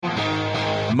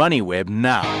Moneyweb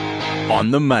now.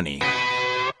 On the money.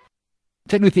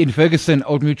 Chatting with Ian Ferguson,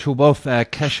 Old Mutual Wealth,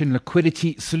 Cash and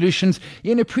Liquidity Solutions.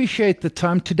 Ian, appreciate the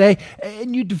time today. A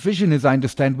new division, as I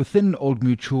understand, within Old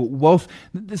Mutual Wealth.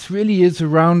 This really is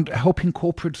around helping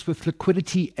corporates with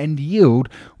liquidity and yield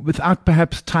without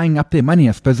perhaps tying up their money.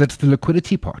 I suppose that's the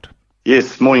liquidity part.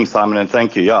 Yes, morning, Simon, and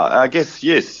thank you. Yeah, I guess,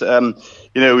 yes.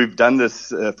 We've done this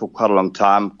for quite a long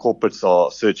time. Corporates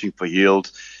are searching for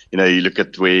yield. You look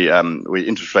at where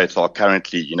interest rates are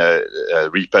currently,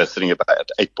 repo sitting about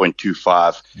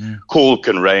 8.25. Call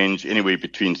can range anywhere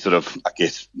between sort of, 0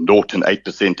 and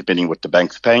 8%, depending what the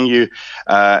bank's paying you.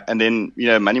 And then,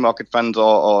 money market funds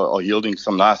are yielding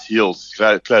some nice yields,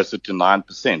 closer to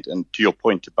 9%. And to your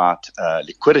point about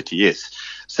liquidity, yes,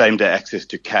 same day access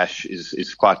to cash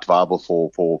is quite viable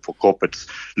for corporates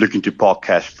looking to park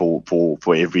cash for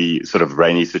every sort of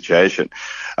rainy situation.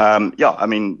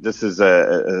 This is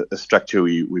a structure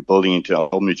we're building into our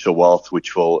Old Mutual Wealth,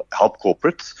 which will help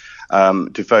corporates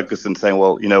to focus and saying,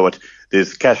 well, you know what,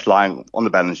 there's cash lying on the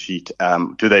balance sheet.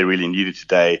 Do they really need it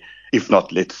today? If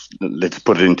not, let's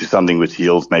put it into something which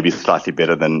yields maybe slightly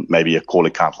better than maybe a call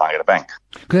account lying at a bank.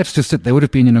 Because that's just it. They would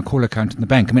have been in a call account in the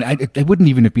bank. They wouldn't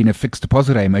even have been a fixed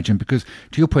deposit, I imagine, because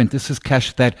to your point, this is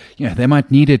cash that, they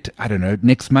might need it,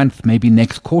 next month, maybe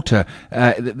next quarter.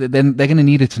 Then they're going to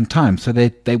need it in time. So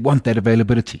they want that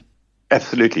availability.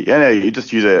 Absolutely. You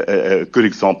just use a good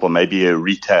example, maybe a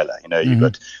retailer. You've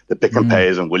got the Pick and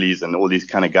Pays and Woolies and all these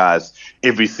kind of guys.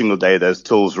 Every single day those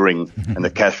tills ring and the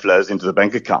cash flows into the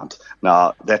bank account.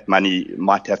 Now, that money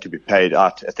might have to be paid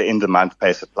out at the end of the month,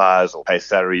 pay suppliers or pay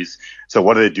salaries. So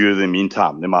what do they do in the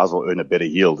meantime? They might as well earn a better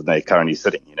yield than they're currently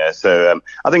sitting. So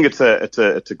I think it's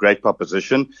a great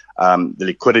proposition. The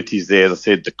liquidity is there. As I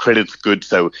said, the credit's good.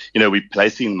 So, we're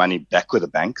placing money back with the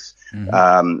banks.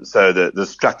 So the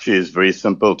structure is very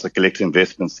simple. It's a collective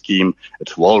investment scheme.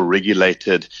 It's well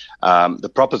regulated.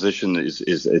 The proposition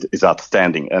is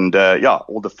outstanding. And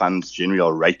all the funds generally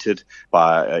are rated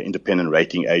by an independent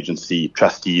rating agency.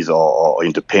 Trustees are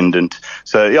independent.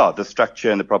 So the structure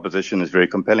and the proposition is very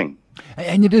compelling.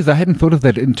 And it is. I hadn't thought of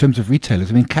that in terms of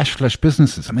retailers. Cash flush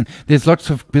businesses. There's lots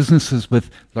of businesses with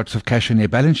lots of cash in their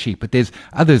balance sheet, but there's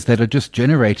others that are just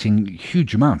generating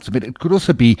huge amounts. But it could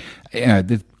also be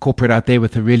the corporate out there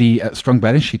with a really strong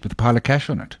balance sheet with a pile of cash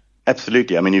on it.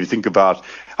 Absolutely. If you think about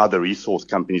how the resource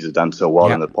companies have done so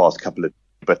well in the past couple of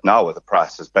but now with the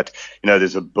prices. But,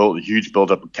 there's a huge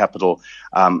build-up of capital,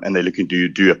 and they're looking to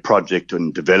do a project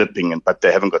and developing, but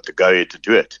they haven't got the go yet to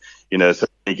do it. So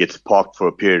it gets parked for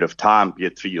a period of time, be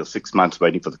it 3 or 6 months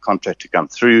waiting for the contract to come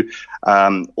through.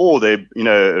 Or they,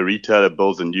 a retailer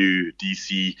builds a new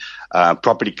DC,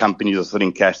 property companies are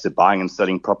sitting cash, they're buying and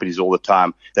selling properties all the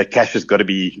time. That cash has got to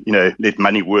be, let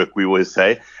money work, we always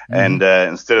say. And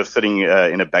instead of sitting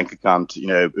in a bank account,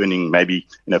 earning maybe,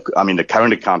 the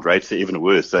current account rates are even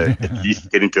worse. So at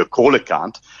least get into a call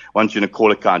account. Once you're in a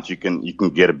call account, you can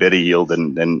get a better yield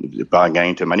than by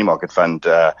going into a money market fund.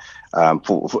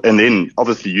 And then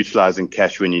obviously utilizing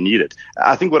cash when you need it.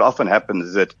 I think what often happens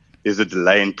is that there's a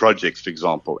delay in projects, for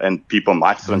example, and people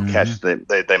might sit on cash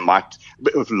they might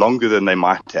longer than they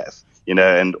might have.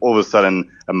 And all of a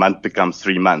sudden a month becomes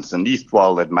 3 months. And at least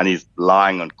while that money is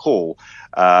lying on call,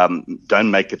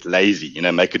 don't make it lazy,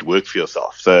 make it work for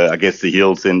yourself. So I guess the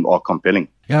yields then are compelling.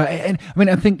 Yeah, and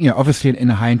I think, obviously in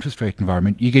a high interest rate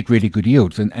environment, you get really good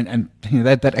yields and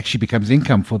that actually becomes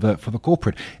income for the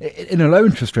corporate. In a low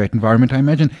interest rate environment, I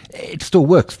imagine it still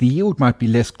works. The yield might be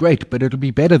less great, but it'll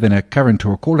be better than a current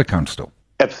or a call account still.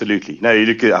 Absolutely. No, you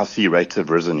look at how C rates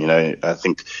have risen, I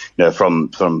think,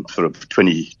 from sort of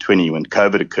 2020 when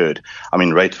COVID occurred,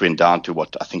 rates went down to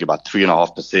about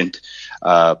 3.5%,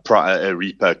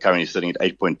 repo currently sitting at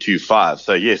 8.25.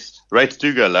 So yes, rates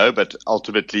do go low, but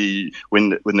ultimately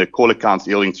when the call account's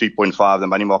yielding 3.5, the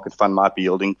money market fund might be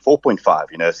yielding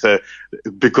 4.5, so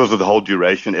because of the whole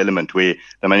duration element where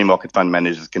the money market fund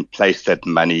managers can place that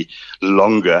money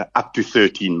longer, up to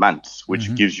 13 months,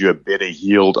 which gives you a better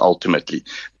yield ultimately.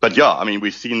 But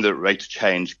we've seen the rates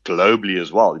change globally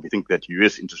as well. If you think that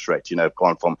US interest rates, have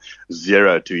gone from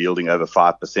 0 to yielding over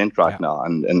 5% right now,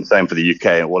 and same for the UK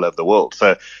and all over the world.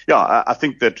 So, I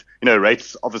think that,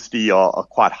 rates obviously are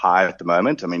quite high at the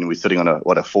moment. We're sitting on a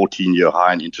 14-year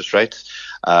high in interest rates.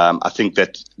 I think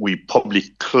that we're probably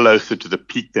closer to the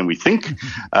peak than we think,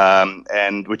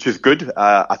 and which is good.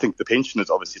 I think the pensioners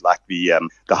obviously like the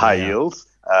high yields.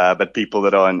 But people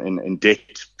that are in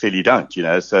debt clearly don't,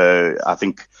 So I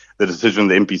think the decision of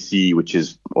the MPC, which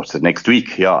is next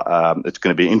week, it's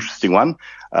going to be an interesting one.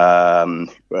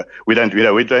 We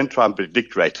don't try and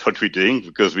predict rates what we're doing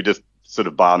because we just sort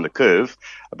of buy on the curve.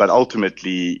 But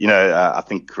ultimately, I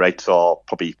think rates are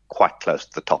probably quite close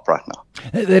to the top right now.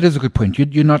 That is a good point.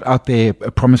 You're not out there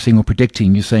promising or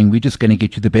predicting. You're saying we're just going to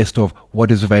get you the best of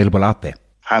what is available out there.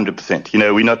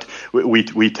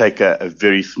 100%. We take a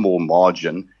very small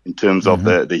margin in terms of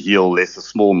the yield, less a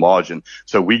small margin.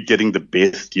 So we're getting the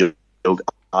best yield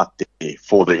out there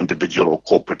for the individual or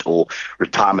corporate or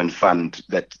retirement fund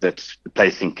that's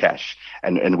placing cash,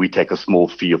 and we take a small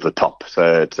fee of the top.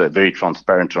 So it's a very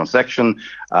transparent transaction.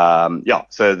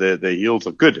 So the yields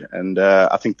are good, and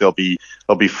I think they'll be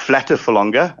flatter for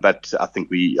longer, but I think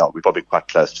we're probably quite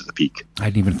close to the peak. I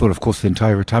hadn't even thought, of course, the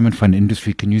entire retirement fund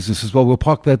industry can use this as well. We'll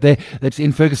park that there. That's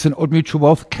Ian Ferguson, Old Mutual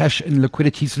Wealth, Cash and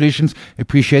Liquidity Solutions.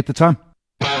 Appreciate the time.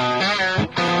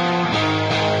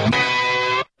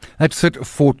 That's it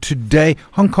for today.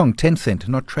 Hong Kong, Tencent,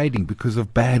 not trading because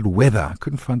of bad weather. I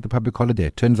couldn't find the public holiday.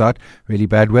 It turns out, really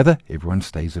bad weather, everyone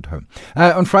stays at home.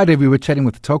 On Friday, we were chatting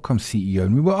with the Telkom CEO,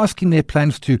 and we were asking their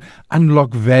plans to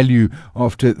unlock value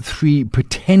after 3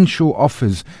 potential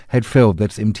offers had failed.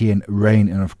 That's MTN, Rain,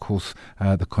 and of course,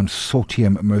 the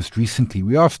consortium most recently.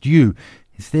 We asked you,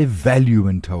 is there value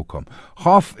in Telkom?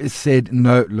 Half said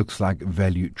no, looks like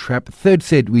value trap. Third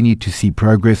said we need to see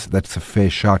progress. That's a fair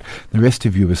shout. The rest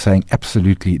of you were saying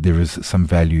absolutely there is some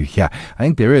value here. I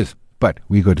think there is, but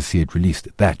we got to see it released.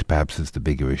 That perhaps is the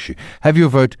bigger issue. Have your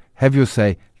vote, have your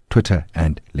say, Twitter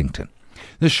and LinkedIn.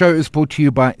 This show is brought to you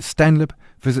by Stanlib.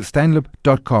 Visit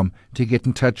stanlib.com to get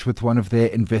in touch with one of their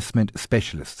investment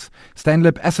specialists.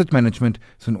 Stanlib Asset Management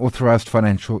is an authorized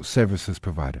financial services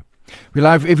provider. We're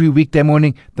live every weekday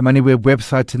morning, the Moneyweb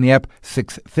website and the app,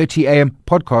 6:30 a.m.,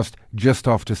 podcast just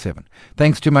after 7.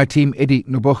 Thanks to my team, Eddie,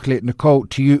 Nobokhle, Nicole,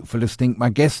 to you for listening, my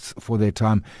guests for their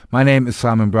time. My name is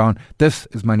Simon Brown. This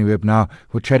is Moneyweb Now.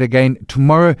 We'll chat again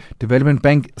tomorrow. Development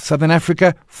Bank, Southern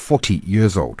Africa, 40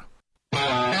 years old.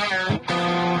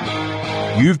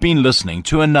 You've been listening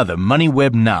to another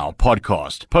Moneyweb Now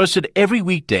podcast, posted every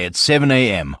weekday at 7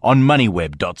 a.m. on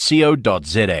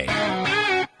moneyweb.co.za.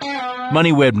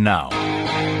 Moneyweb Now,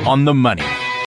 on the money.